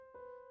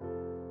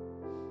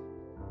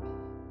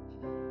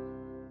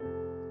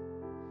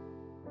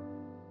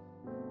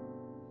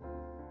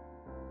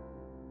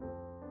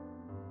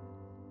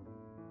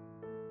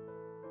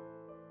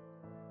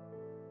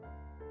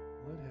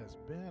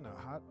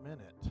hot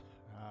minute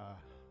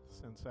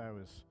since I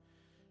was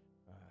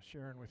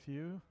sharing with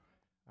you.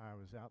 I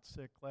was out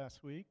sick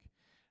last week.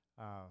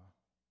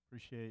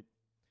 Appreciate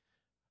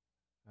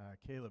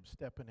Caleb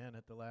stepping in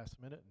at the last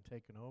minute and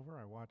taking over.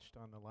 I watched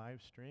on the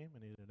live stream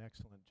and he did an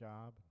excellent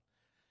job.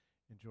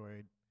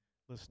 Enjoyed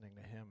listening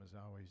to him as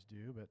I always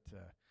do. But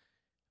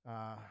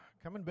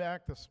coming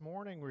back this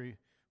morning,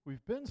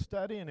 we've been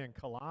studying in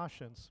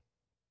Colossians,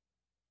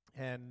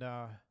 and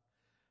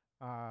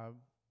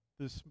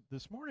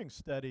this morning's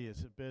study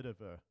is a bit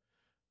of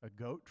a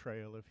goat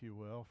trail, if you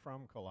will,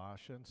 from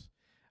Colossians.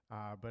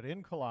 But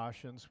in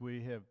Colossians,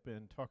 we have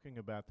been talking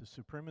about the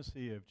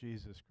supremacy of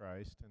Jesus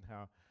Christ and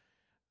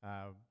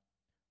how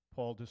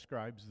Paul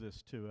describes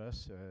this to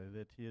us,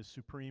 that he is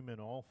supreme in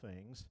all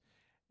things,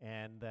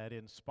 and that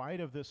in spite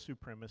of this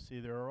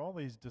supremacy, there are all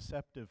these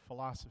deceptive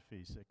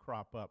philosophies that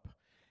crop up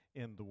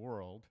in the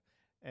world.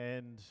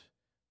 And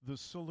the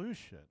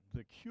solution,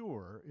 the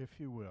cure,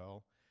 if you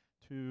will,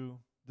 to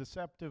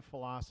deceptive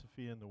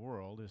philosophy in the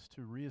world is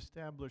to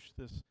reestablish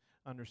this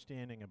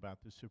understanding about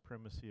the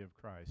supremacy of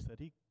Christ, that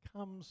he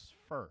comes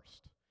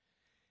first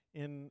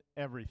in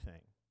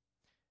everything,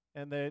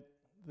 and that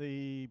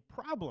the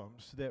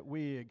problems that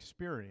we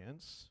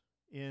experience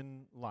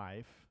in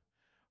life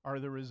are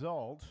the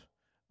result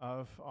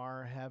of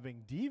our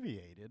having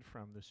deviated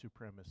from the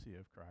supremacy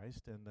of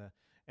Christ,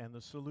 and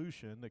the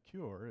solution, the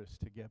cure, is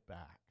to get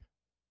back.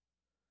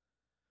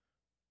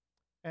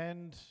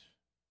 And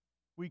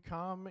we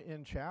come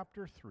in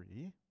chapter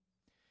 3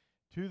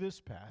 to this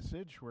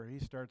passage where he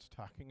starts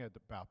talking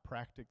about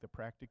the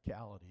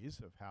practicalities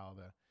of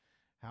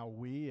how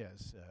we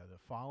as the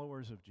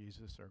followers of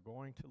Jesus are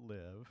going to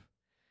live.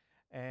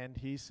 And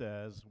he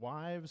says,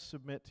 "Wives,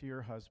 submit to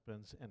your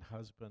husbands, and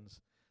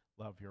husbands,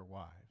 love your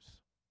wives."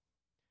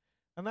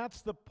 And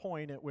that's the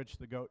point at which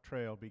the goat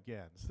trail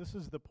begins. This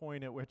is the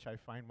point at which I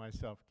find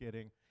myself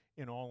getting,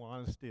 in all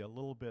honesty, a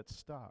little bit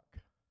stuck.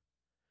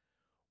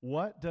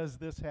 What does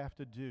this have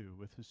to do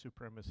with the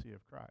supremacy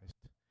of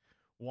Christ?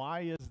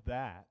 Why is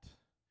that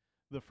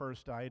the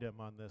first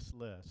item on this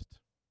list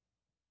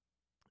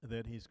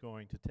that he's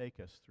going to take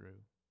us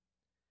through?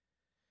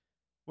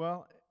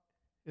 Well,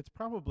 it's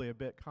probably a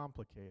bit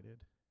complicated.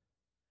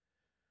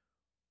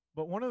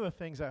 But one of the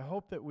things I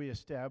hope that we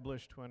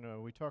established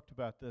when we talked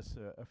about this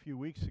a few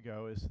weeks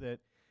ago is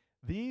that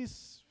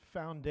these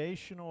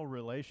foundational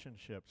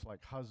relationships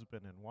like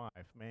husband and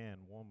wife,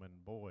 man, woman,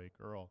 boy,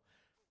 girl,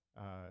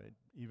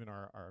 even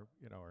our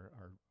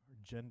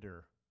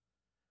gender,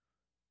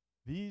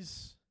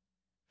 these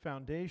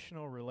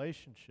foundational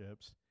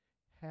relationships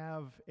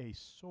have a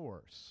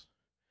source.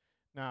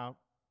 Now,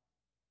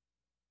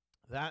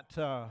 that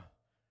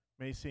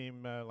may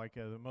seem like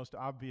the most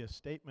obvious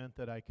statement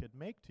that I could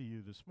make to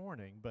you this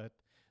morning, but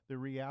the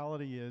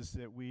reality is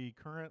that we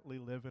currently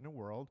live in a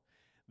world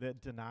that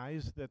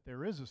denies that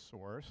there is a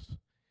source,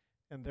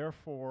 and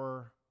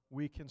therefore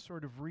we can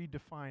sort of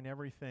redefine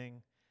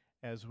everything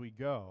as we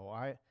go.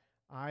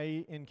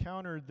 I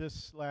encountered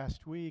this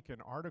last week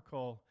an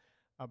article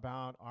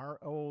about our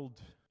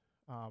old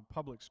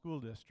public school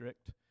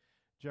district,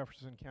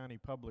 Jefferson County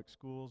Public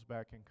Schools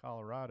back in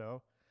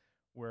Colorado,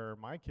 where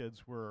my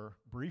kids were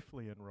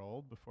briefly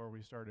enrolled before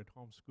we started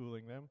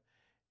homeschooling them,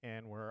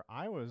 and where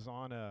I was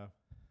on a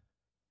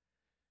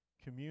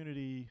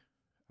community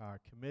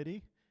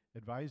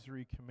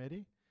advisory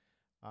committee.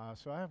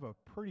 So I have a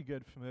pretty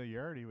good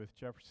familiarity with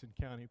Jefferson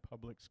County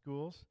Public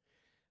Schools.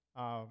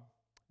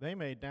 They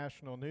made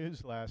national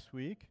news last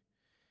week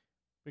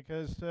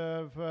because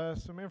of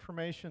some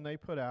information they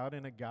put out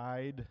in a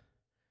guide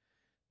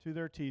to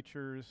their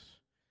teachers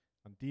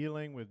on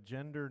dealing with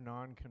gender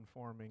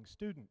nonconforming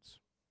students.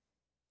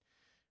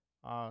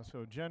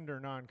 So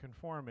gender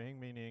nonconforming,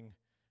 meaning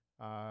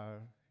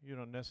you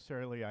don't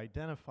necessarily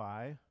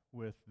identify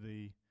with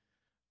the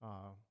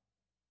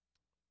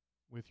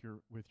with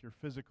your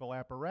physical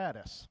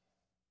apparatus.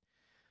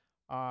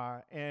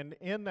 And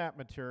in that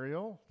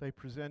material, they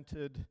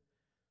presented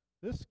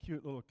this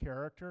cute little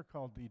character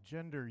called the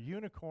gender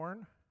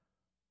unicorn.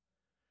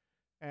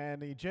 And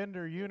the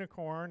gender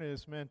unicorn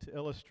is meant to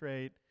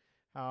illustrate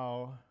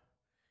how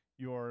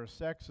your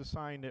sex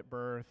assigned at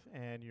birth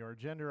and your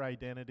gender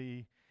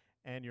identity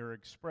and your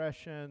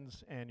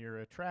expressions and your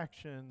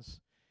attractions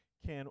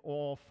can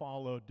all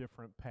follow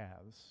different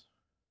paths,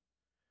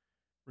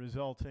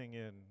 resulting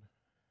in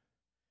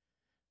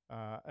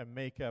a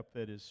makeup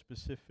that is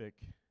specific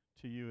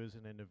to you as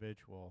an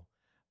individual.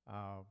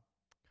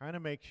 Kind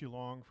of makes you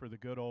long for the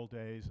good old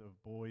days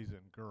of boys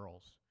and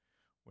girls,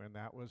 when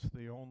that was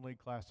the only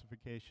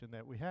classification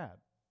that we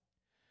had.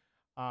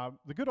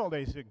 The good old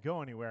days didn't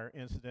go anywhere,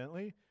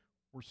 incidentally.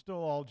 We're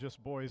still all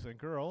just boys and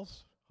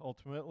girls,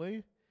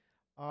 ultimately.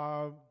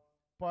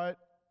 But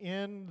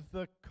in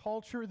the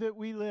culture that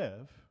we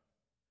live,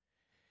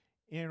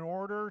 in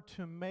order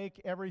to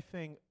make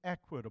everything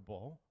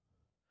equitable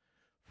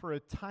for a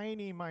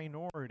tiny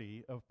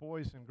minority of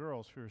boys and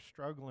girls who are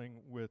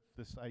struggling with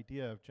this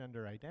idea of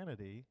gender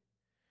identity,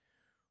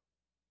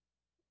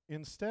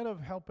 instead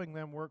of helping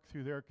them work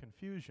through their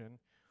confusion,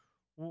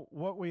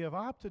 What we have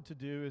opted to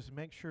do is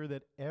make sure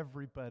that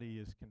everybody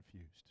is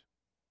confused.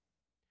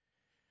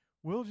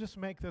 We'll just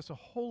make this a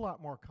whole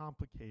lot more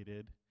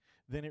complicated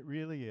than it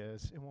really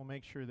is, and we'll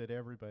make sure that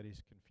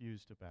everybody's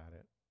confused about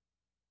it.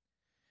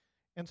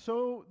 And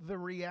so the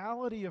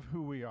reality of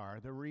who we are,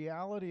 the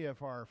reality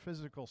of our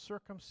physical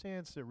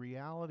circumstance, the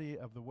reality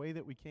of the way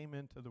that we came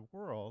into the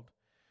world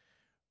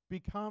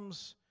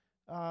becomes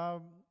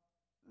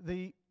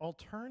the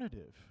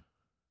alternative.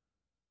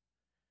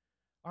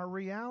 Our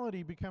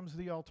reality becomes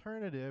the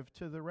alternative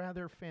to the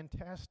rather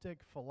fantastic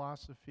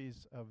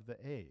philosophies of the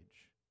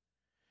age.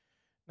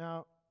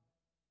 Now,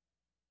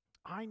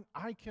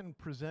 I can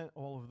present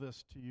all of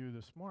this to you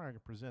this morning. I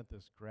can present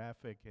this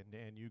graphic,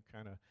 and you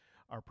kind of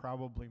are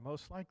probably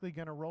most likely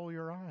going to roll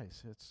your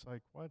eyes. It's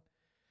like, what?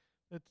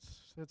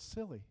 It's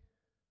silly.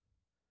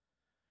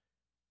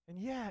 And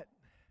yet,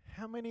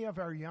 how many of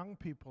our young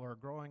people are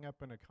growing up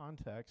in a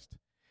context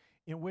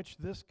in which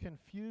this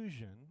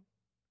confusion,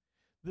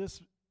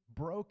 this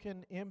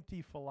broken,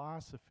 empty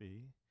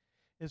philosophy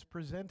is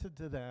presented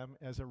to them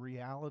as a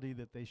reality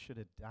that they should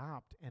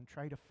adopt and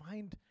try to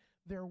find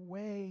their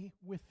way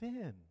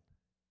within?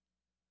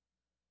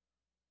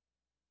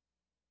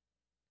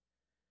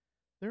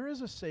 There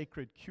is a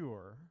sacred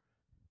cure,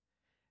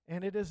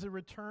 and it is a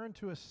return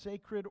to a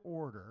sacred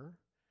order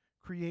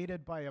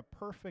created by a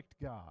perfect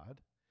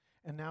God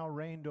and now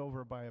reigned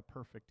over by a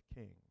perfect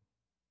king.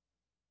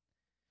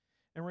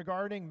 And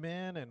regarding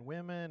men and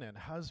women and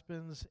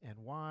husbands and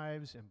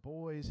wives and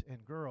boys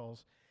and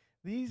girls,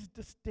 these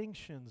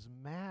distinctions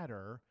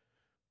matter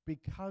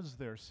because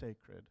they're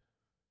sacred.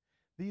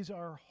 These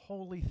are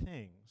holy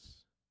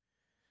things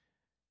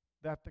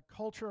that the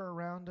culture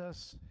around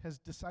us has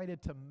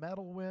decided to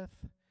meddle with,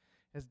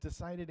 has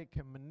decided it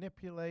can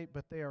manipulate,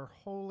 but they are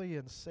holy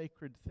and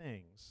sacred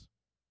things.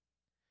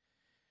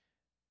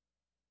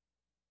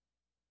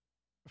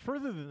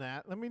 Further than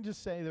that, let me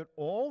just say that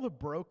all the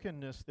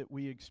brokenness that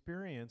we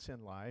experience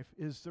in life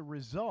is the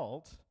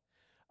result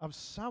of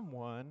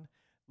someone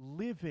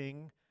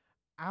living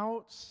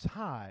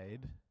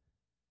outside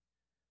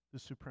the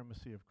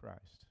supremacy of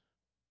Christ.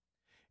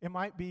 It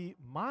might be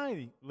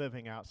my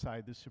living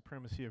outside the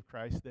supremacy of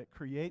Christ that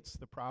creates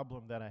the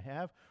problem that I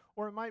have,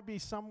 or it might be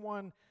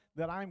someone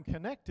that I'm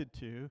connected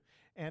to,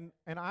 and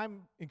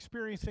I'm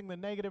experiencing the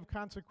negative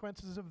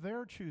consequences of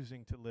their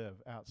choosing to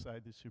live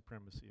outside the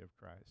supremacy of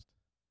Christ.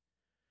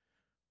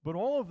 But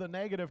all of the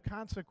negative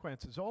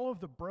consequences, all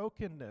of the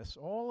brokenness,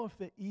 all of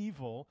the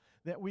evil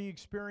that we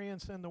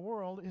experience in the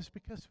world is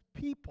because of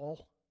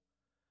people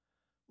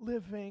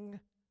living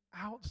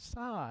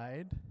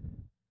outside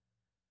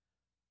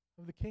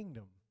of the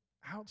kingdom,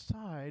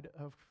 outside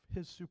of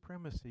his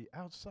supremacy,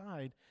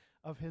 outside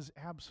of his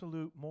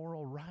absolute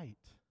moral right.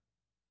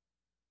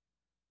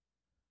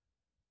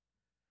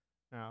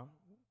 Now,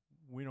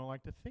 we don't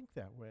like to think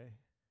that way.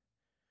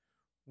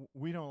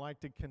 We don't like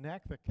to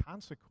connect the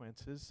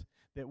consequences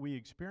that we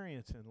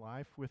experience in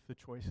life with the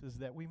choices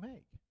that we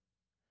make.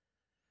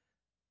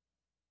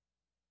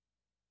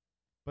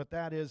 But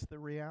that is the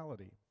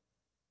reality.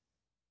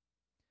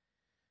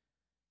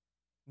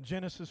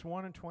 Genesis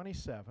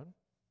 1:27,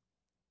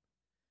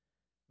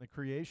 the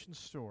creation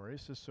story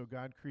says, "So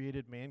God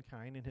created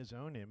mankind in his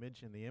own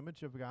image. In the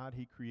image of God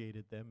he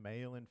created them,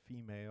 male and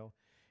female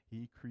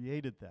he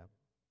created them."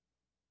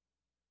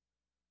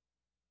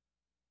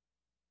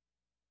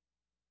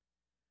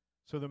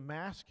 So the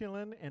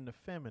masculine and the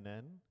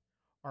feminine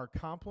are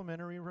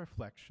complementary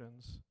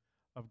reflections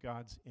of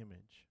God's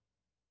image.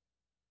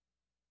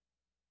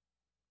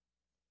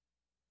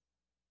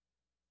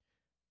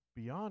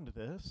 Beyond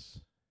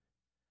this,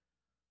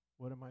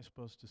 what am I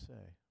supposed to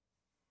say?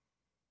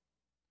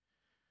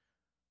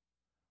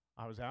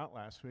 I was out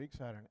last week,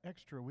 so I had an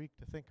extra week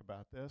to think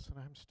about this, and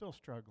I'm still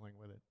struggling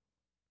with it.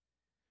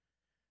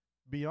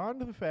 Beyond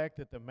the fact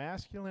that the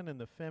masculine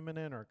and the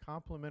feminine are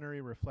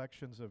complementary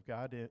reflections of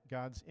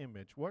God's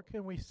image, what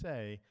can we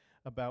say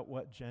about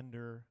what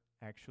gender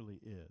actually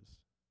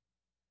is?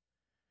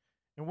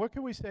 And what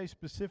can we say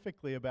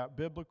specifically about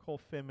biblical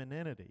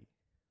femininity?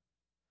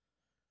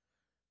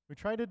 We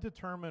try to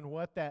determine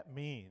what that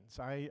means.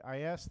 I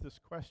asked this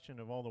question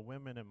of all the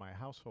women in my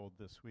household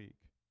this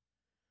week.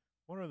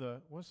 What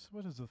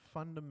is the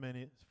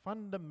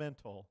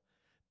fundamental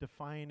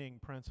defining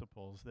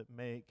principles that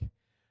make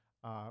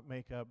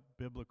up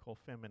biblical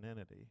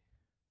femininity?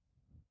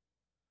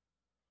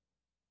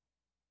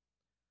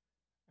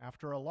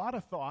 After a lot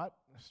of thought,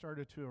 I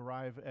started to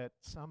arrive at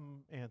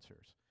some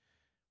answers.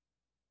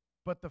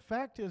 But the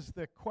fact is,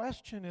 the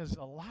question is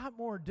a lot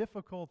more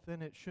difficult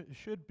than it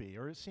should be,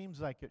 or it seems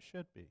like it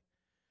should be.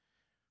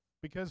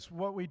 Because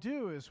what we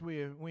do is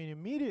we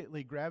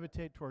immediately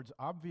gravitate towards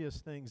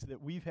obvious things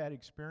that we've had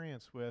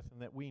experience with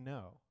and that we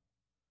know.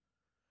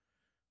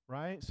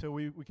 Right? So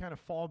we kind of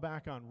fall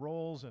back on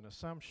roles and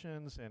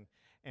assumptions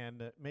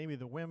and maybe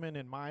the women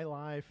in my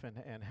life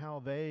and how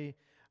they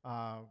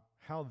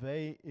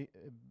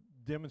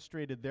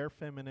demonstrated their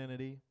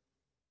femininity.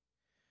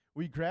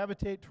 We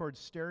gravitate towards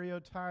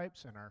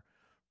stereotypes and our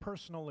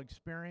personal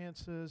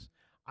experiences.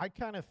 I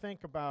kind of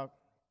think about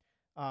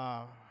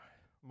Uh,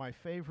 my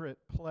favorite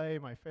play,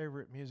 my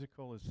favorite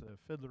musical is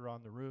Fiddler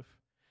on the Roof.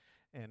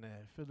 And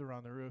Fiddler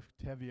on the Roof,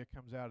 Tevye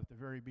comes out at the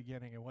very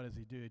beginning, and what does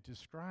he do? It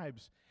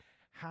describes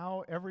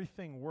how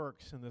everything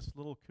works in this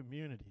little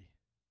community.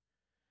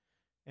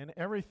 And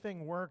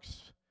everything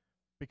works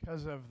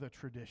because of the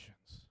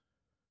traditions.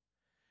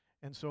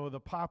 And so the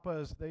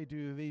papas, they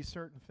do these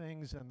certain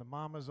things, and the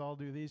mamas all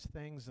do these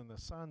things, and the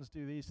sons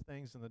do these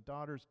things, and the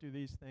daughters do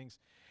these things.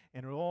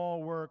 And it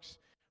all works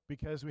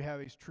because we have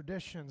these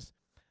traditions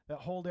that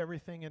hold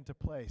everything into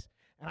place.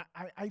 And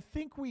I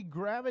think we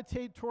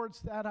gravitate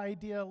towards that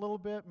idea a little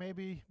bit.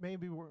 Maybe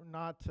we're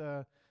not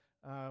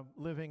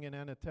living in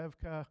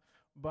Anatevka,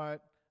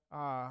 but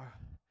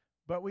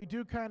we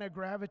do kind of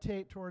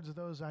gravitate towards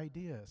those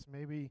ideas.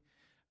 Maybe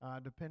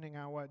depending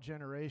on what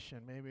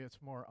generation, maybe it's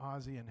more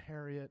Ozzie and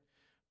Harriet.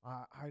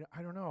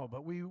 I don't know,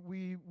 but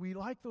we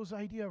like those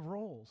idea of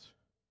roles.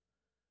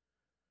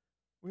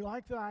 We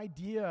like the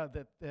idea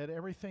that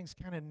everything's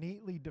kind of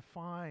neatly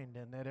defined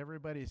and that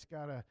everybody's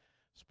got a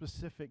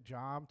specific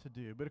job to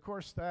do. But of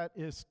course, that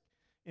is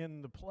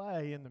in the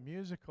play, in the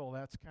musical,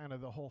 that's kind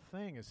of the whole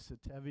thing, is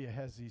that Tevye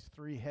has these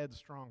 3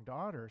 headstrong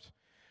daughters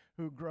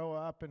who grow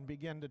up and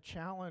begin to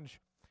challenge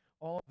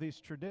all of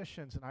these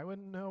traditions. And I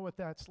wouldn't know what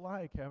that's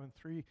like, having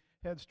 3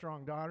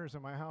 headstrong daughters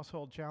in my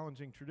household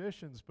challenging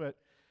traditions, but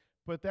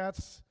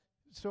that's,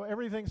 so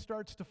everything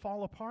starts to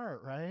fall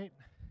apart, right?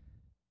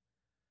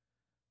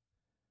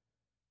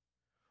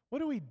 What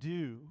do we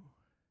do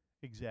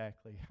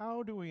exactly?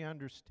 How do we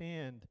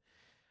understand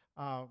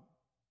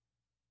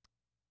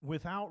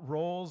without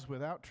roles,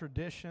 without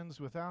traditions,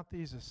 without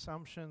these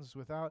assumptions,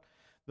 without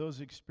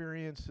those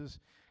experiences,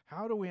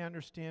 how do we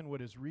understand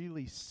what is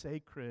really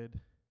sacred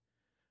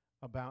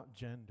about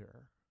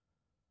gender?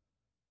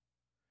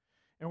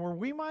 And where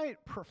we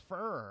might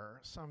prefer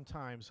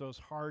sometimes those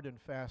hard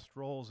and fast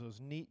roles,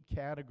 those neat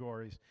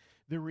categories,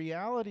 the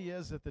reality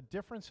is that the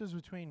differences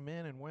between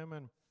men and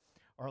women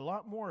are a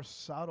lot more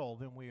subtle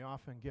than we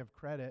often give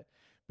credit,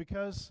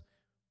 because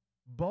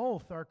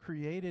both are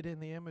created in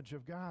the image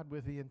of God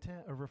with the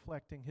intent of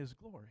reflecting His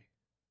glory.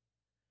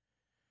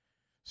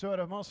 So at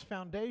a most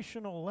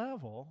foundational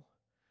level,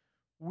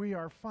 we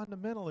are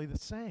fundamentally the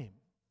same.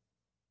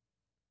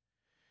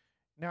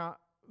 Now,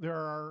 there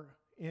are,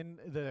 in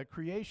the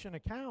creation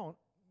account,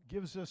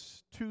 gives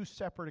us 2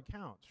 separate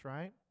accounts,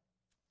 right?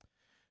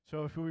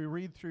 So if we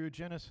read through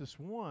Genesis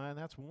 1,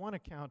 that's one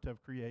account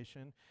of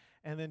creation,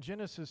 and then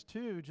Genesis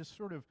 2 just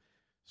sort of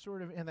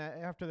in that,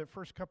 after the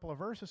first couple of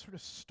verses, sort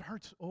of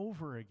starts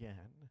over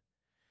again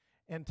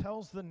and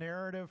tells the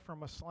narrative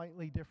from a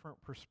slightly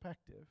different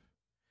perspective.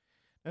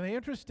 And the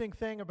interesting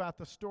thing about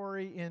the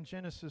story in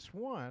Genesis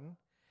 1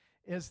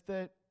 is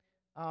that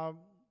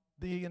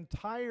the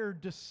entire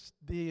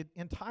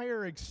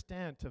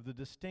extent of the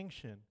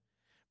distinction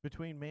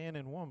between man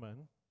and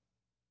woman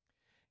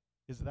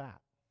is that.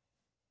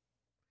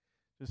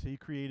 Just He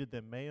created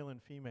them male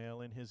and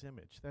female in His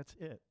image. That's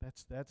it.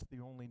 That's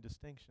the only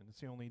distinction. It's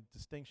the only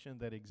distinction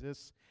that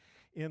exists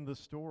in the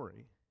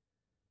story.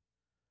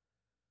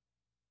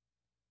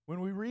 When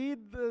we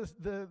read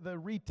the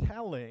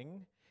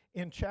retelling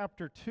in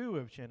chapter 2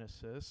 of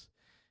Genesis,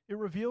 it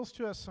reveals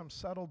to us some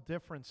subtle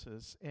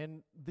differences.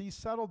 And these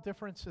subtle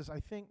differences,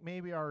 I think,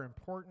 maybe are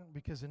important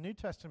because the New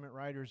Testament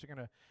writers are going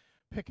to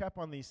pick up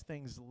on these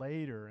things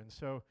later. And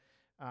so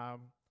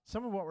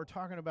some of what we're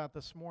talking about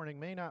this morning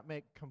may not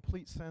make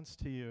complete sense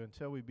to you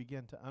until we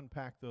begin to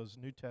unpack those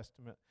New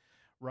Testament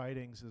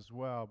writings as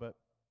well. But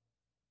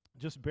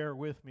just bear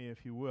with me,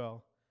 if you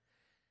will,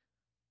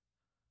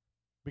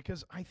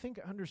 because I think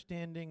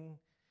understanding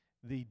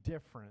the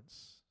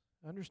differences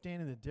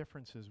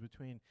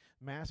between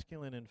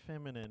masculine and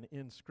feminine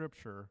in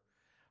Scripture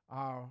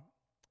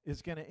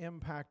is going to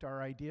impact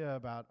our idea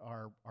about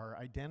our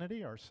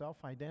identity, our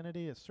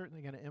self-identity. It's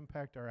certainly going to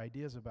impact our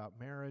ideas about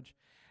marriage,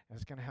 and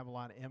it's going to have a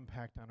lot of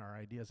impact on our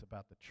ideas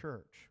about the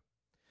church.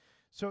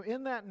 So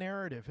in that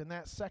narrative, in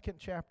that second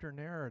chapter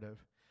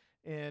narrative,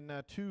 in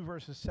 2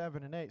 verses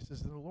 7 and 8, it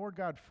says, "The Lord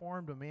God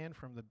formed a man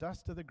from the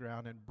dust of the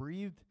ground and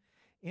breathed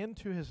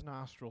into his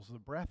nostrils the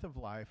breath of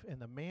life,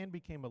 and the man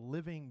became a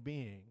living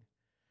being.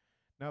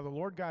 Now the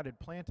Lord God had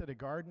planted a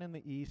garden in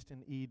the east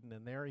in Eden,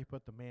 and there He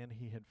put the man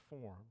He had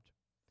formed."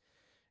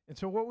 And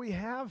so what we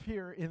have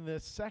here in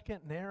this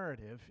second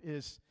narrative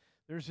is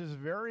there's this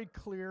very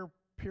clear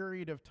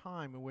period of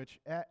time in which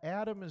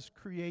Adam is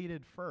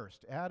created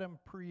first. Adam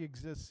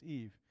pre-exists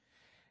Eve.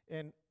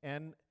 And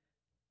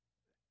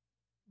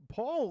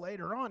Paul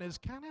later on is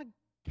kind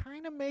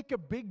of make a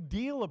big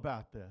deal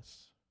about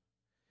this.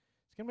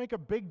 He's going to make a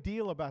big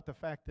deal about the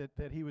fact that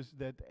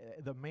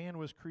the man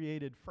was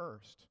created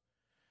first.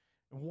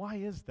 And why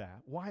is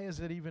that? Why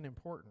is it even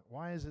important?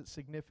 Why is it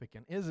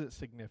significant? Is it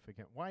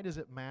significant? Why does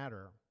it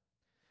matter?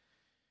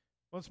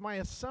 Well, it's my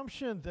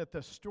assumption that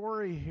the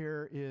story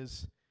here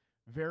is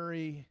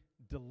very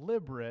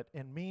deliberate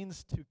and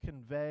means to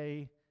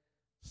convey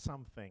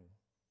something.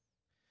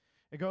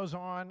 It goes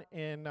on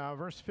in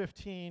verse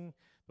 15,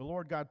 The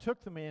Lord God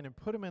took the man and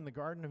put him in the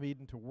Garden of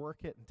Eden to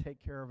work it and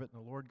take care of it.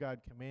 And the Lord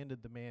God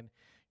commanded the man,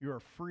 "You are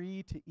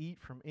free to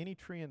eat from any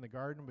tree in the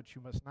garden, but you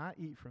must not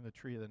eat from the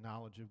tree of the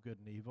knowledge of good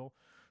and evil,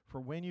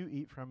 for when you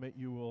eat from it,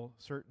 you will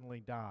certainly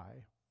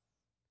die."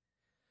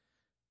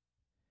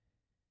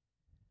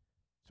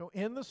 So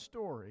in the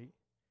story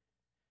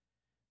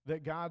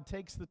that God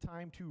takes the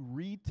time to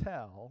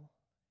retell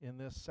in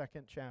this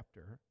second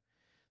chapter,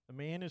 the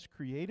man is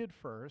created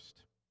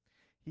first,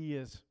 he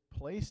is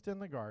placed in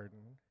the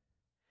garden,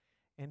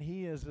 and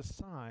he is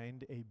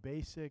assigned a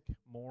basic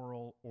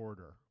moral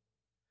order.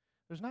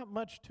 There's not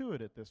much to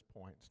it at this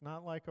point. It's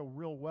not like a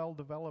real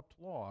well-developed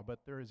law,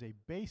 but there is a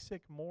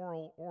basic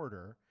moral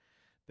order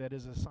that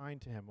is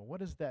assigned to him. And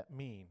what does that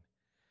mean?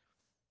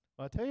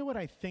 Well, I'll tell you what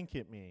I think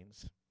it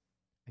means.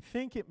 I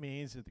think it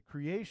means that the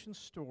creation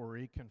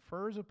story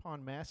confers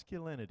upon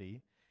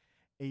masculinity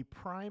a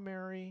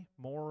primary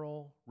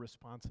moral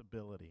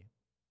responsibility.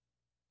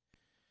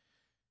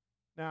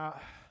 Now,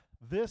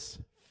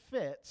 this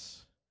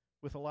fits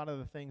with a lot of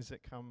the things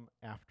that come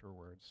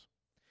afterwards.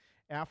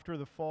 After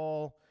the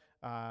fall,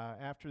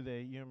 after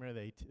they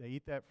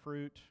eat that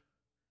fruit,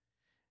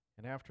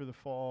 and after the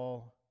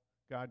fall,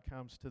 God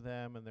comes to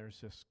them, and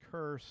there's this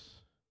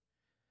curse.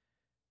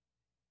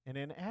 And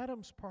in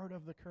Adam's part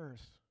of the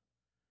curse,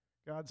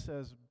 God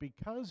says,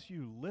 "Because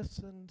you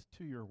listened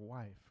to your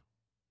wife."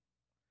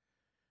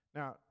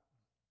 Now,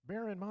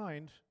 bear in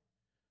mind,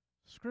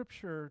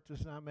 Scripture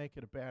does not make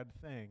it a bad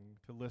thing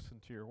to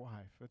listen to your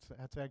wife.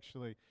 That's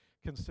actually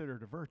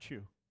considered a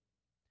virtue.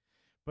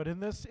 But in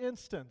this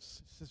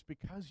instance, it says,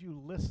 because you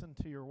listen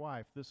to your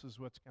wife, this is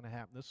what's going to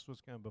happen. This is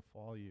what's going to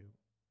befall you.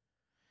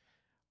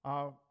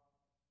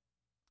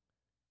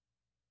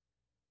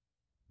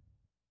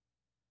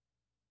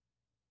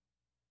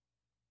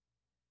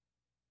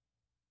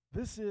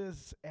 This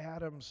is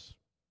Adam's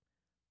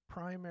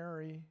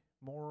primary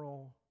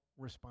moral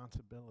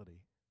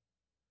responsibility.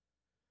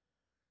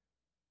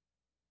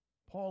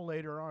 Paul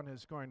later on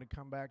is going to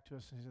come back to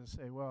us and he's going to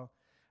say, well,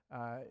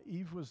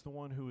 Eve was the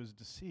one who was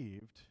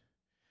deceived,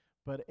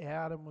 but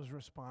Adam was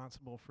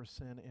responsible for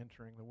sin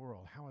entering the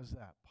world. How is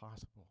that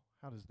possible?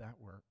 How does that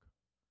work?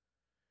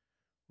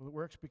 Well, it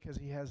works because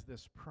he has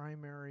this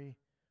primary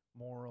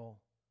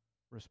moral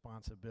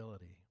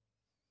responsibility.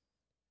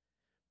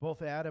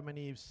 Both Adam and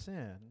Eve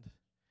sinned,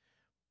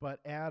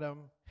 but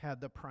Adam had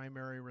the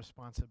primary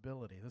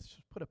responsibility. Let's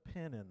just put a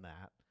pin in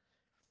that.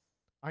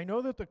 I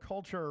know that the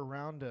culture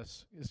around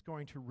us is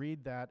going to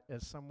read that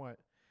as somewhat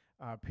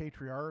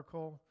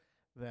patriarchal,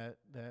 that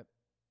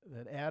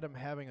Adam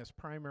having his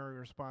primary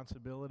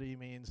responsibility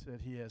means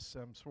that he has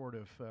some sort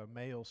of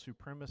male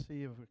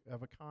supremacy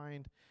of a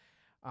kind.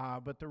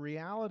 But the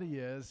reality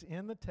is,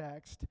 in the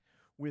text,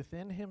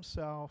 within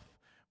himself,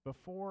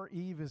 before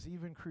Eve is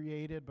even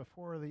created,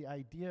 before the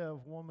idea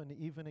of woman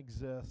even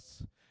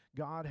exists,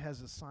 God has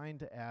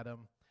assigned to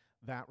Adam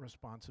that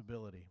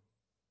responsibility.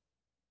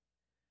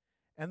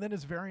 And then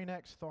his very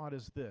next thought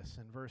is this,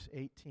 in verse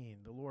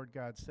 18, the Lord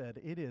God said,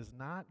 "It is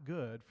not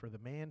good for the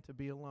man to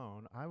be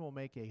alone. I will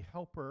make a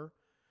helper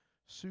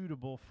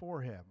suitable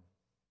for him."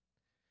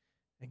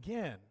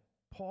 Again,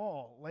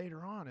 Paul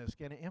later on is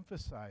going to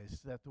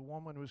emphasize that the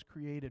woman was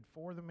created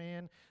for the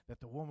man, that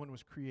the woman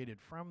was created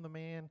from the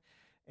man.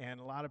 And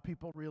a lot of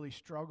people really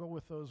struggle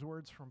with those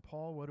words from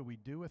Paul. What do we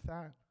do with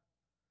that?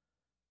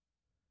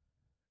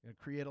 It'll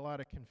create a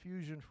lot of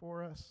confusion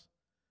for us.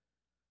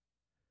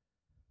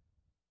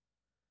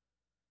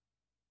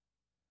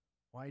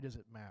 Why does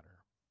it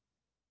matter?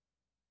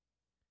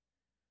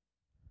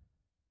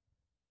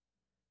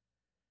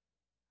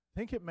 I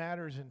think it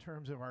matters in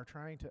terms of our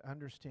trying to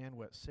understand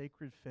what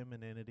sacred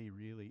femininity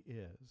really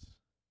is.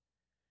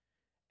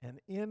 And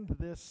in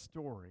this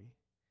story,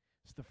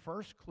 it's the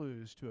first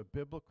clues to a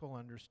biblical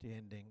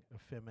understanding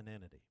of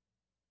femininity.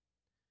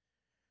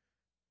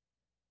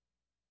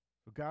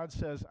 So God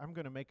says, "I'm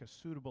going to make a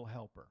suitable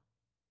helper."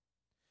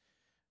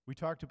 We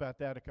talked about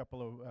that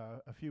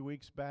a few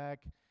weeks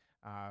back.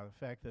 The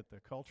fact that the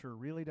culture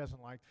really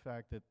doesn't like the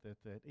fact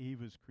that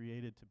Eve was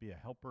created to be a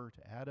helper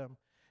to Adam.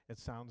 It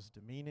sounds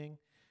demeaning.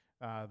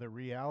 The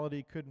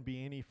reality couldn't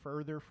be any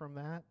further from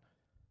that.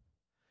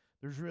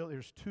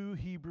 There's two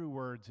Hebrew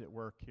words at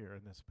work here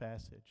in this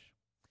passage.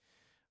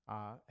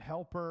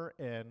 Helper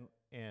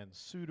and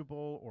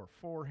suitable or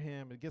for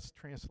him. It gets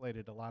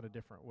translated a lot of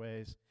different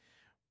ways.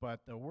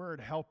 But the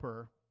word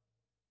helper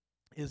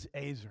is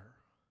Ezer.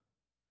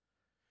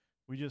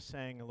 We just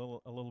sang a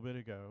little bit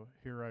ago,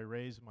 "Here I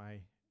raise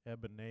my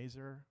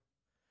Ebenezer."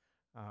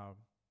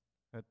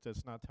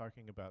 That's not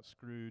talking about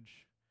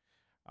Scrooge.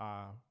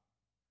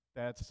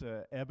 That's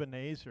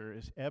Ebenezer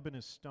Eben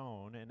is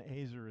stone and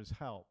Ezer is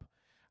help.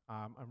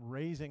 I'm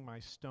raising my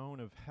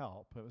stone of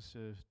help. It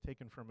was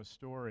taken from a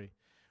story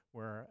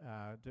where,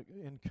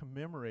 in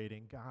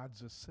commemorating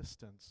God's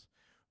assistance,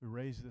 we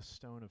raise this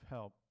stone of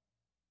help.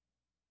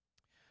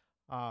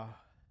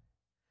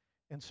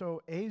 And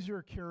so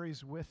Ezer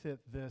carries with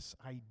it this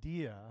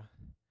idea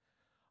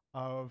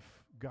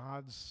of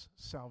God's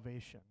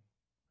salvation.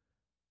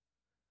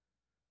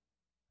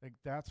 Like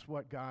that's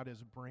what God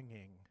is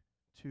bringing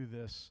to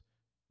this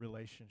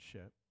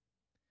relationship.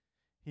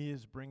 He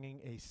is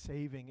bringing a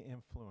saving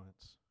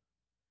influence.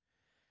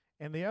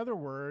 And the other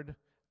word,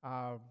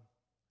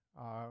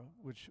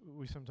 which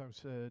we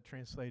sometimes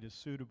translate as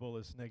suitable,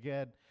 is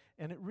neged,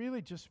 and it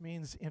really just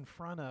means in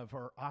front of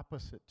or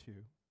opposite to.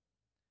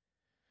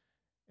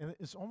 And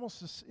it's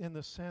almost in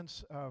the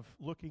sense of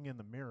looking in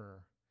the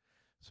mirror.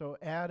 So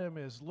Adam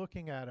is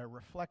looking at a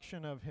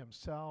reflection of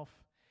himself,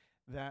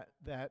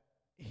 that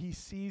he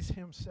sees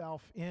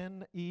himself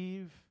in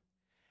Eve,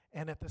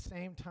 and at the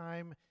same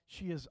time,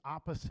 she is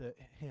opposite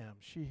him.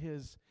 She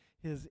is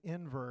his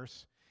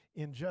inverse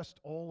in just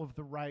all of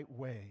the right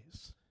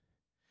ways.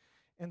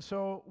 And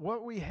so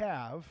what we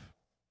have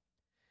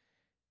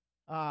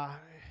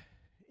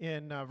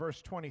in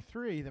verse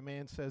 23, the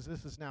man says,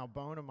 "This is now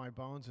bone of my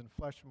bones and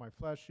flesh of my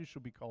flesh. She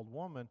shall be called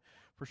woman,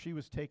 for she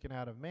was taken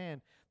out of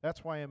man.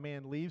 That's why a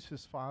man leaves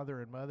his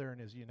father and mother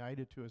and is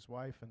united to his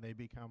wife, and they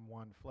become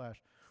one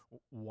flesh."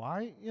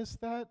 Why is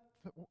that?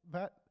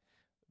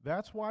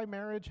 That's why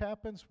marriage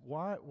happens?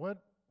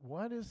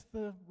 What is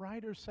the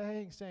writer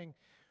saying? Saying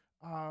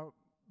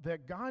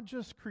that God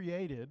just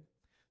created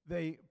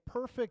the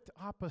perfect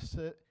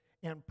opposite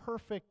and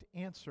perfect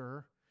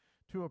answer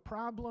to a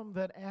problem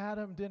that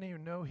Adam didn't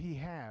even know he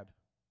had.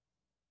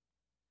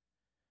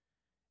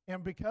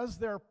 And because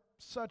they're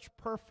such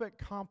perfect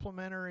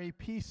complementary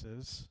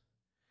pieces,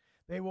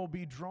 they will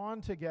be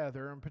drawn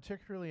together, and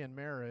particularly in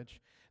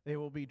marriage, they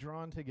will be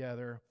drawn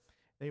together,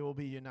 they will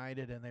be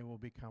united, and they will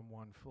become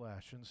one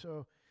flesh. And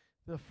so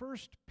the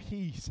first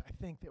piece, I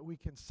think, that we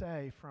can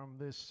say from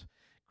this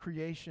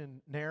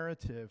creation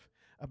narrative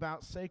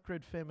about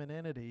sacred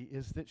femininity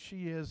is that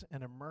she is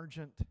an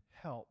emergent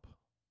help.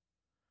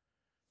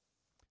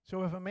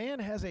 So if a man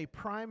has a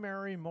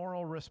primary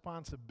moral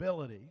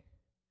responsibility,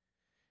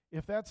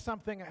 if that's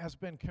something that has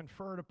been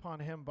conferred upon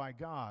him by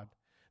God,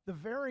 the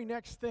very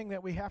next thing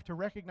that we have to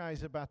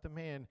recognize about the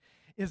man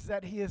is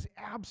that he is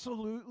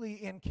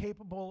absolutely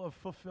incapable of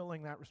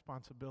fulfilling that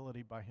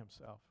responsibility by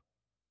himself.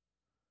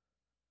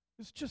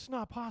 It's just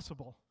not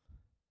possible.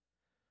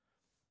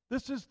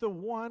 This is the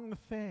one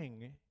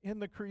thing in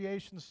the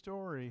creation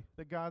story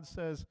that God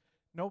says,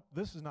 nope,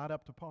 this is not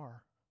up to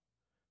par.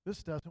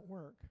 This doesn't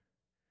work.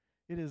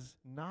 It is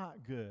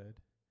not good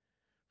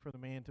for the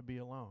man to be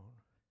alone.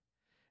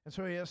 And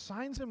so he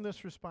assigns him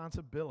this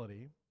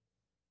responsibility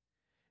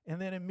and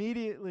then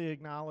immediately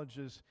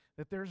acknowledges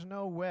that there's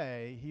no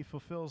way he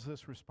fulfills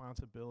this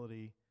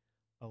responsibility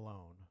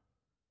alone.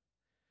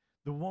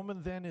 The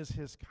woman then is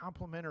his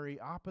complementary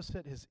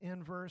opposite, his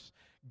inverse,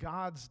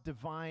 God's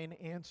divine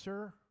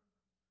answer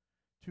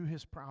to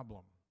his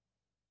problem.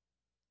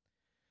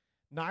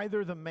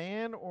 Neither the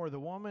man or the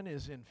woman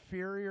is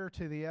inferior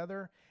to the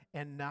other,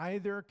 and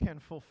neither can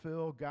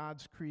fulfill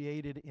God's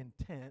created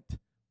intent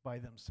by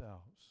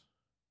themselves.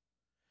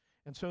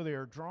 And so they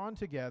are drawn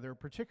together,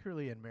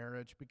 particularly in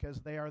marriage,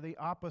 because they are the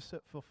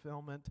opposite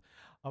fulfillment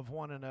of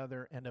one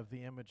another and of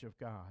the image of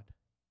God.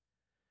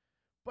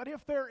 But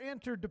if they're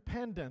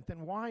interdependent,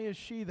 then why is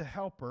she the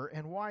helper,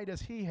 and why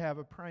does he have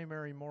a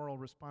primary moral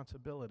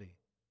responsibility?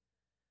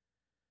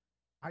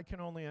 I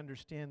can only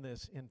understand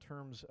this in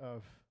terms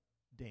of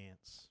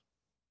dance,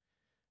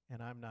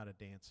 and I'm not a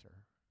dancer.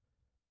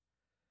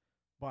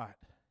 But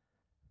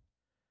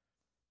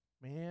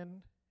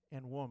man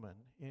and woman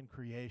in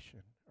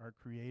creation are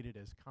created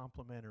as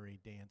complementary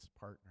dance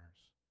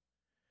partners.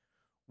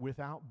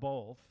 Without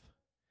both,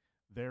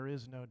 there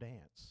is no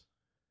dance.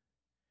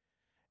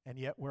 And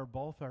yet where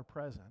both are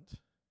present,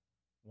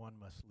 one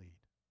must lead.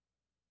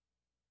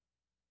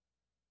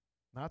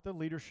 Not the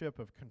leadership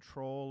of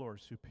control or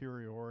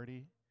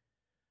superiority,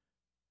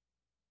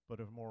 but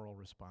of moral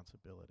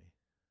responsibility.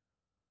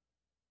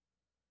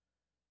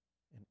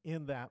 And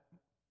in that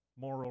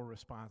moral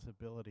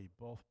responsibility,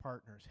 both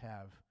partners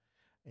have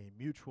a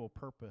mutual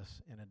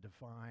purpose and a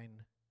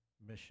divine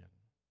mission.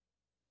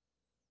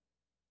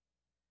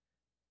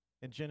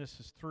 In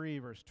Genesis 3,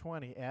 verse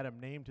 20,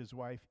 Adam named his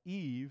wife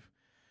Eve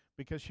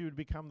because she would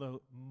become the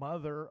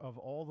mother of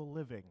all the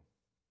living.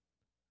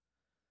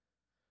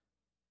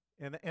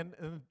 And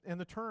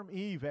the term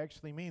Eve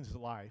actually means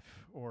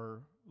life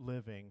or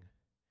living.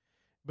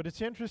 But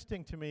it's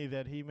interesting to me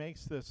that he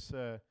makes this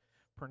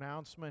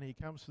pronouncement. He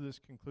comes to this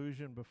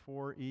conclusion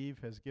before Eve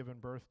has given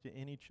birth to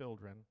any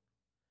children.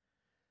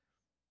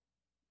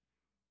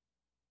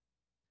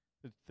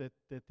 That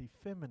the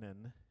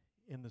feminine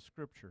in the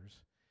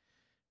Scriptures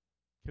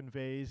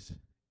conveys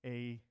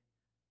a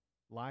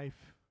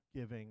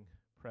life-giving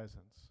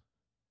presence.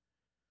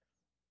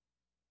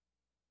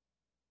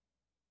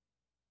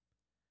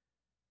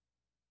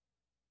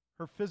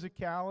 Her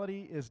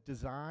physicality is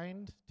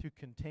designed to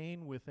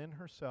contain within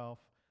herself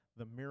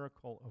the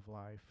miracle of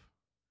life.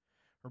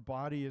 Her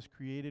body is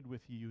created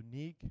with a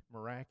unique,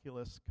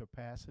 miraculous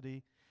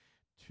capacity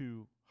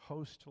to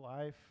host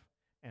life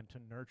and to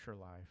nurture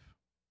life.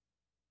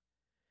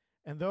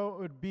 And though it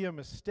would be a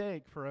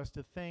mistake for us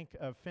to think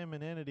of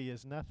femininity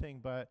as nothing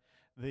but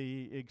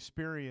the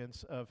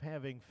experience of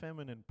having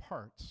feminine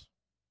parts,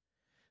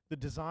 the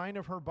design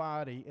of her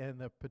body and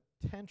the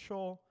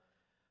potential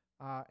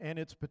and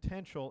its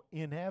potential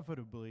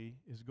inevitably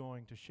is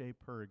going to shape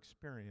her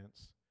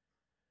experience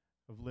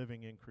of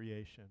living in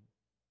creation.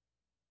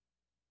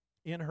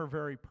 In her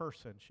very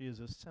person, she is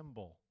a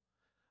symbol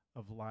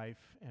of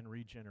life and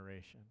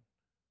regeneration.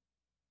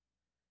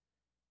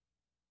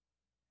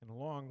 And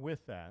along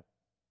with that,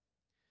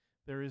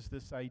 there is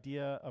this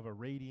idea of a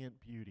radiant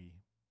beauty.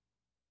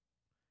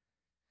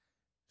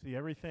 See,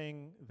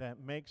 everything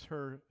that makes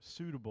her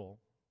suitable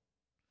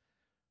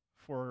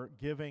for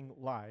giving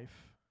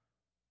life,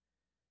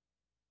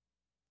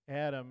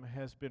 Adam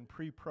has been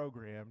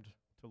pre-programmed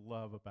to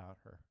love about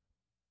her.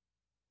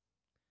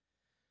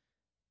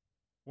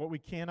 What we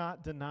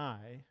cannot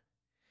deny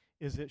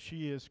is that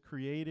she is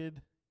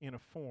created in a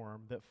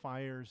form that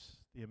fires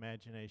the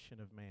imagination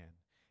of man.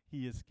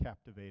 He is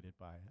captivated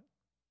by it.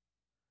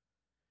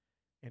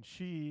 And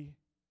she,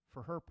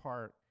 for her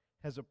part,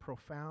 has a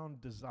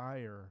profound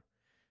desire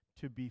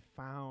to be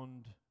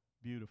found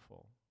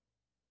beautiful.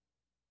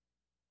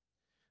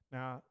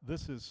 Now,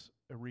 this is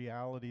a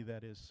reality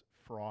that is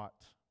fraught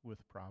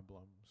with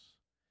problems.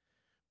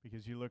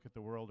 Because you look at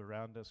the world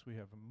around us, we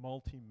have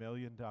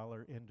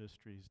multi-million-dollar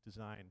industries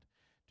designed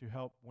to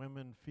help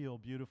women feel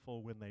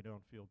beautiful when they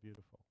don't feel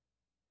beautiful.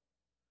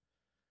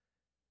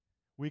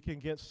 We can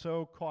get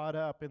so caught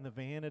up in the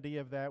vanity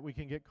of that. We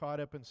can get caught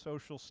up in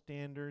social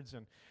standards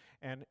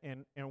and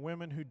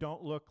women who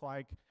don't look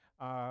like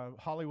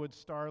Hollywood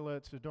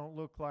starlets, who don't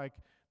look like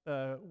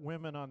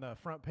women on the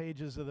front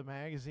pages of the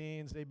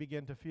magazines. They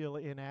begin to feel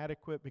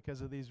inadequate because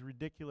of these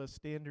ridiculous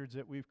standards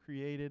that we've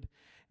created.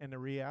 And the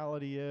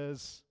reality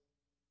is,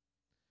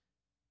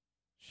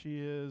 she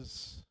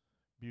is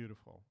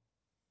beautiful.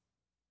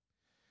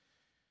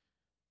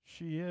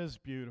 She is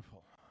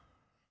beautiful.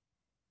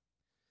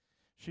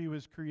 She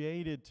was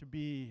created to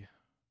be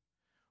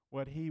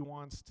what He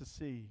wants to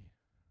see.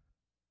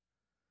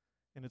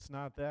 And it's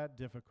not that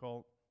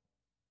difficult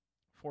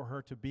for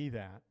her to be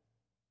that.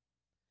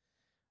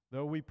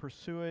 Though we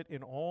pursue it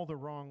in all the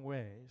wrong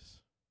ways,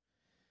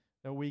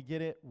 though we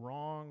get it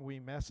wrong, we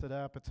mess it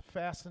up. It's a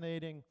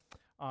fascinating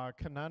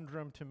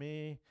conundrum to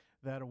me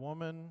that a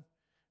woman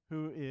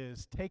who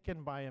is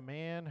taken by a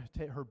man,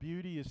 her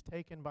beauty is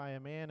taken by a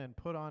man and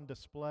put on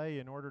display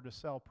in order to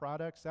sell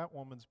products, that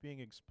woman's being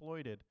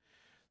exploited.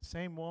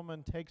 Same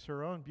woman takes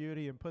her own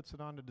beauty and puts it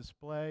on a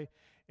display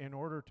in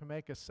order to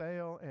make a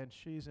sale, and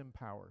she's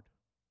empowered.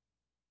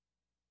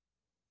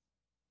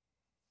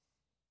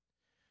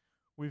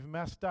 We've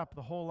messed up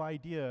the whole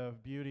idea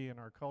of beauty in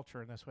our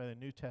culture, and that's why the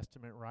New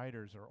Testament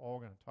writers are all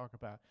going to talk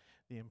about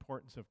the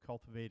importance of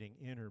cultivating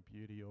inner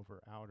beauty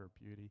over outer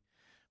beauty,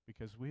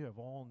 because we have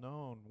all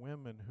known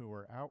women who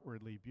are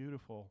outwardly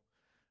beautiful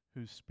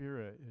whose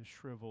spirit is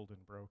shriveled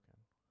and broken.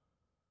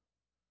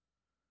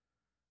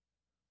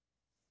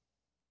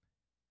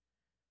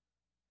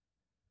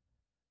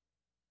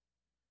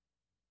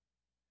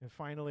 And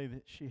finally,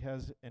 that she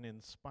has an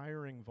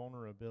inspiring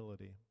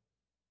vulnerability.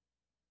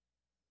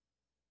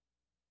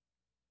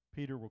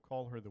 Peter will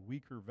call her the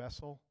weaker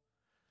vessel,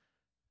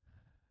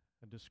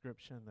 a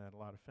description that a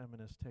lot of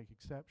feminists take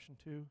exception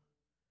to.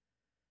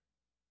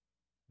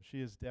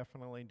 She is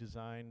definitely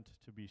designed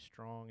to be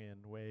strong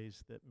in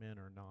ways that men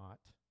are not,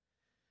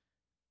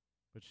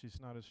 but she's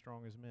not as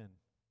strong as men.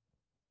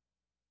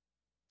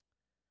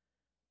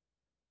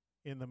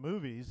 In the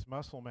movies,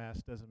 muscle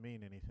mass doesn't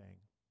mean anything.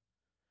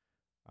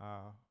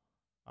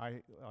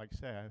 Like I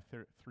say, I have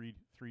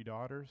three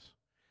daughters,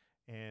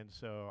 and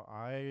so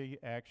I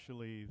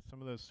actually,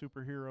 some of those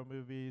superhero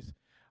movies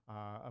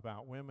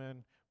about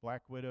women,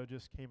 Black Widow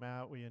just came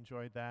out. We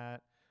enjoyed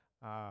that.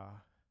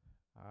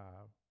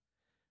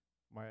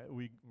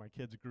 My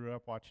kids grew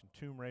up watching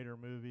Tomb Raider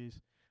movies.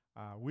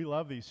 We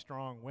love these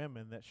strong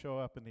women that show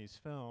up in these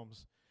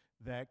films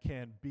that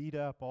can beat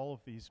up all of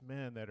these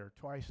men that are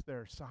twice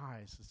their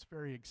size. It's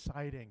very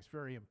exciting. It's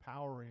very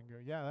empowering.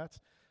 Yeah,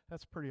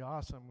 that's pretty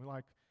awesome. We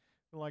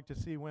like to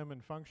see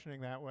women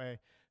functioning that way.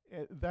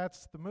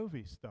 That's the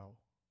movies, though,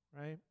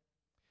 right?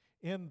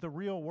 In the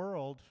real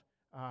world,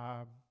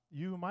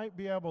 you might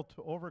be able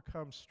to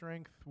overcome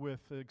strength with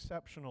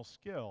exceptional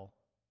skill,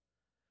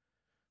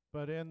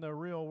 but in the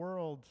real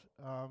world,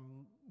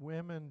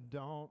 women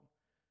don't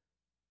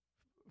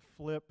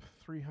flip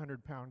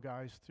 300-pound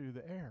guys through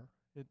the air.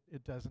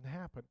 It doesn't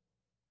happen.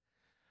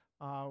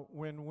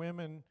 When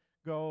women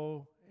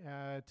go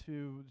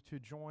to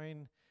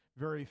join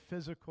very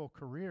physical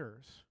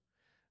careers,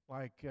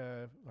 like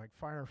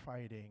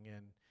firefighting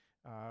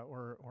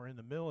or in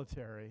the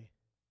military,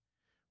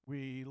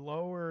 we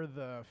lower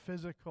the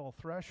physical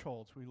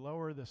thresholds. We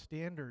lower the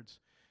standards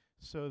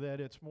so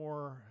that it's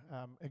more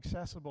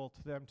accessible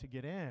to them to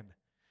get in.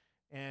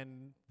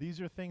 And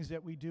these are things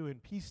that we do in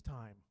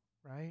peacetime,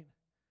 right?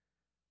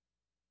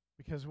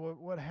 Because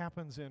what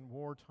happens in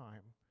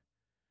wartime?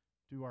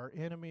 Do our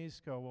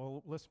enemies go,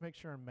 well, let's make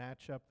sure and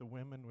match up the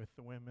women with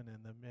the women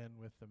and the men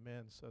with the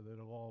men so that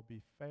it'll all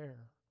be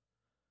fair?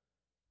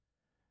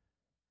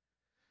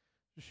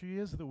 She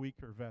is the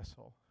weaker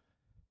vessel.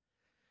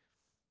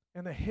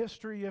 And the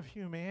history of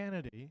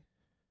humanity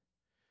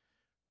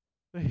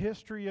The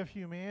history of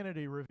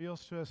humanity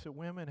reveals to us that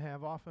women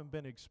have often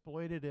been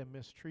exploited and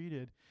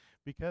mistreated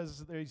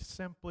because they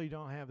simply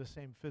don't have the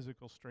same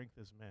physical strength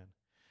as men.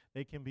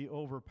 They can be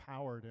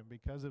overpowered, and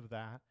because of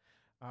that,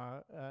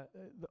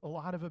 a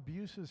lot of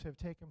abuses have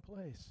taken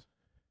place.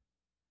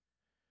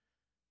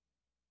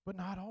 But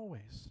not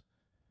always.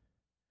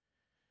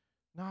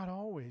 Not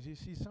always. You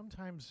see,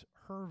 sometimes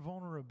her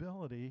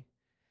vulnerability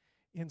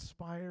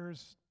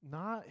inspires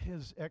not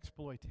his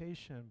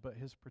exploitation, but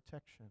his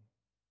protection.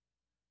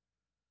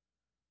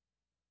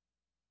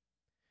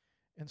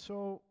 And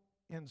so,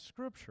 in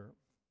Scripture,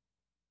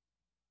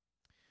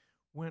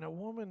 when a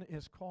woman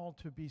is called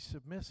to be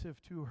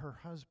submissive to her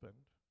husband,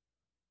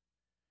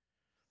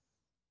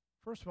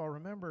 first of all,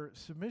 remember,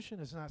 submission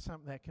is not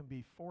something that can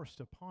be forced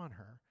upon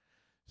her.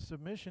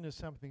 Submission is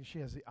something she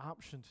has the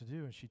option to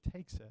do, and she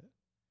takes it.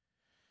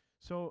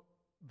 So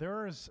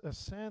there is a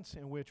sense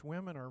in which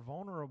women are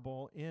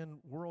vulnerable in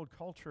world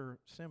culture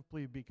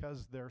simply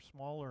because they're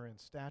smaller in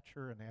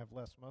stature and have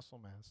less muscle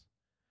mass.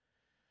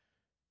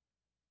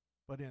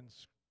 But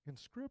in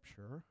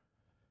Scripture,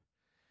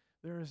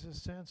 there is a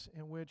sense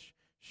in which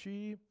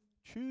she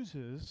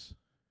chooses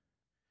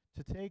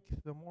to take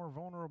the more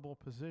vulnerable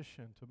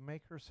position, to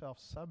make herself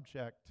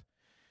subject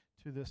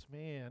to this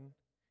man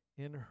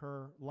in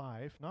her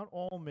life. Not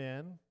all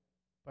men,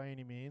 by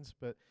any means,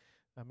 but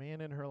a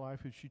man in her life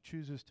who she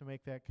chooses to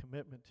make that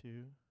commitment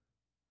to.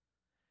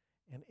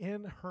 And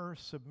in her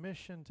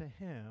submission to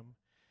him,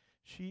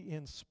 she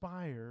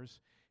inspires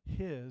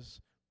his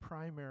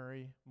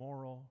primary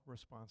moral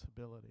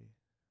responsibility.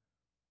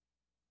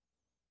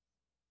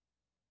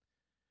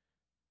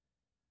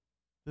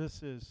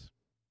 This is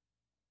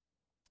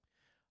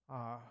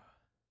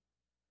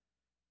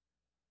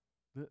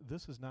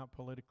this is not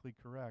politically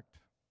correct.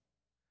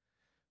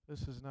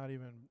 This is not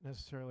even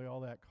necessarily all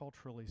that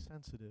culturally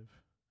sensitive.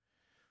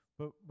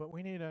 But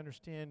we need to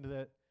understand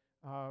that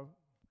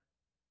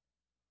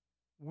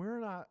we're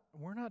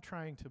not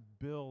trying to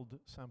build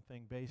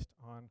something based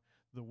on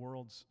the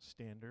world's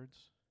standards,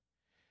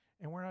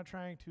 and we're not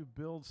trying to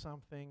build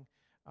something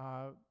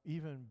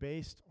even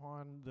based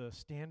on the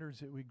standards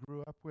that we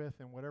grew up with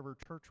and whatever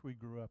church we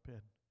grew up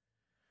in.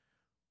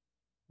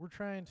 We're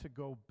trying to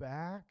go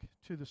back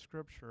to the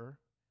Scripture,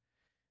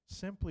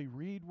 simply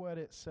read what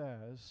it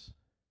says,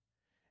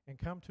 and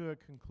come to a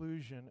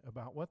conclusion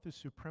about what the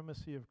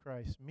supremacy of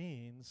Christ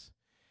means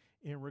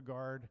in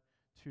regard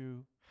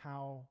to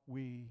how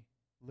we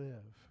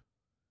live.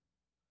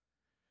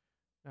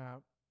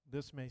 Now,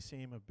 this may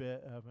seem a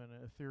bit of an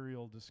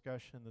ethereal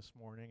discussion this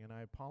morning, and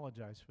I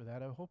apologize for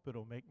that. I hope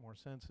it'll make more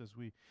sense as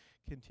we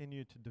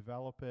continue to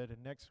develop it,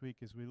 and next week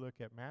as we look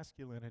at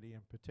masculinity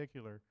in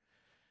particular,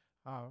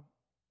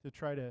 to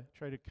try to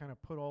kind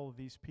of put all of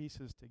these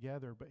pieces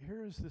together. But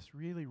here is this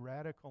really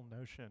radical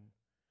notion,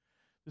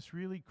 this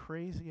really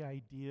crazy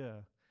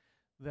idea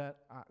that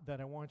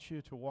I want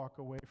you to walk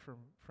away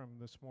from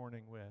this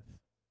morning with.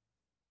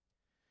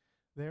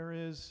 There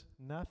is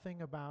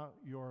nothing about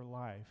your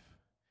life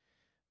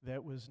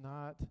that was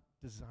not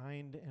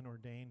designed and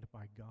ordained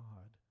by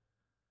God.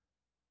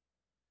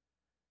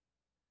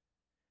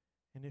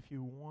 And if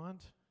you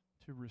want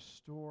to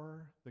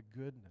restore the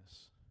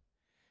goodness,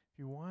 if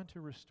you want to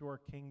restore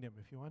kingdom,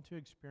 if you want to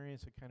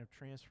experience a kind of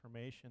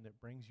transformation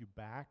that brings you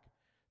back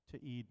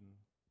to Eden,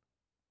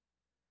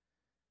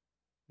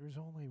 there's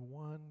only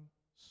one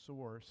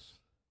source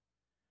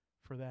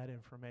for that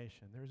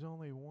information. There's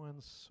only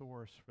one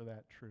source for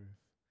that truth.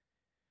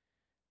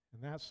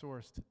 And that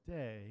source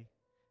today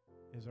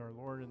is our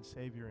Lord and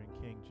Savior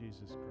and King,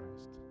 Jesus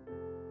Christ.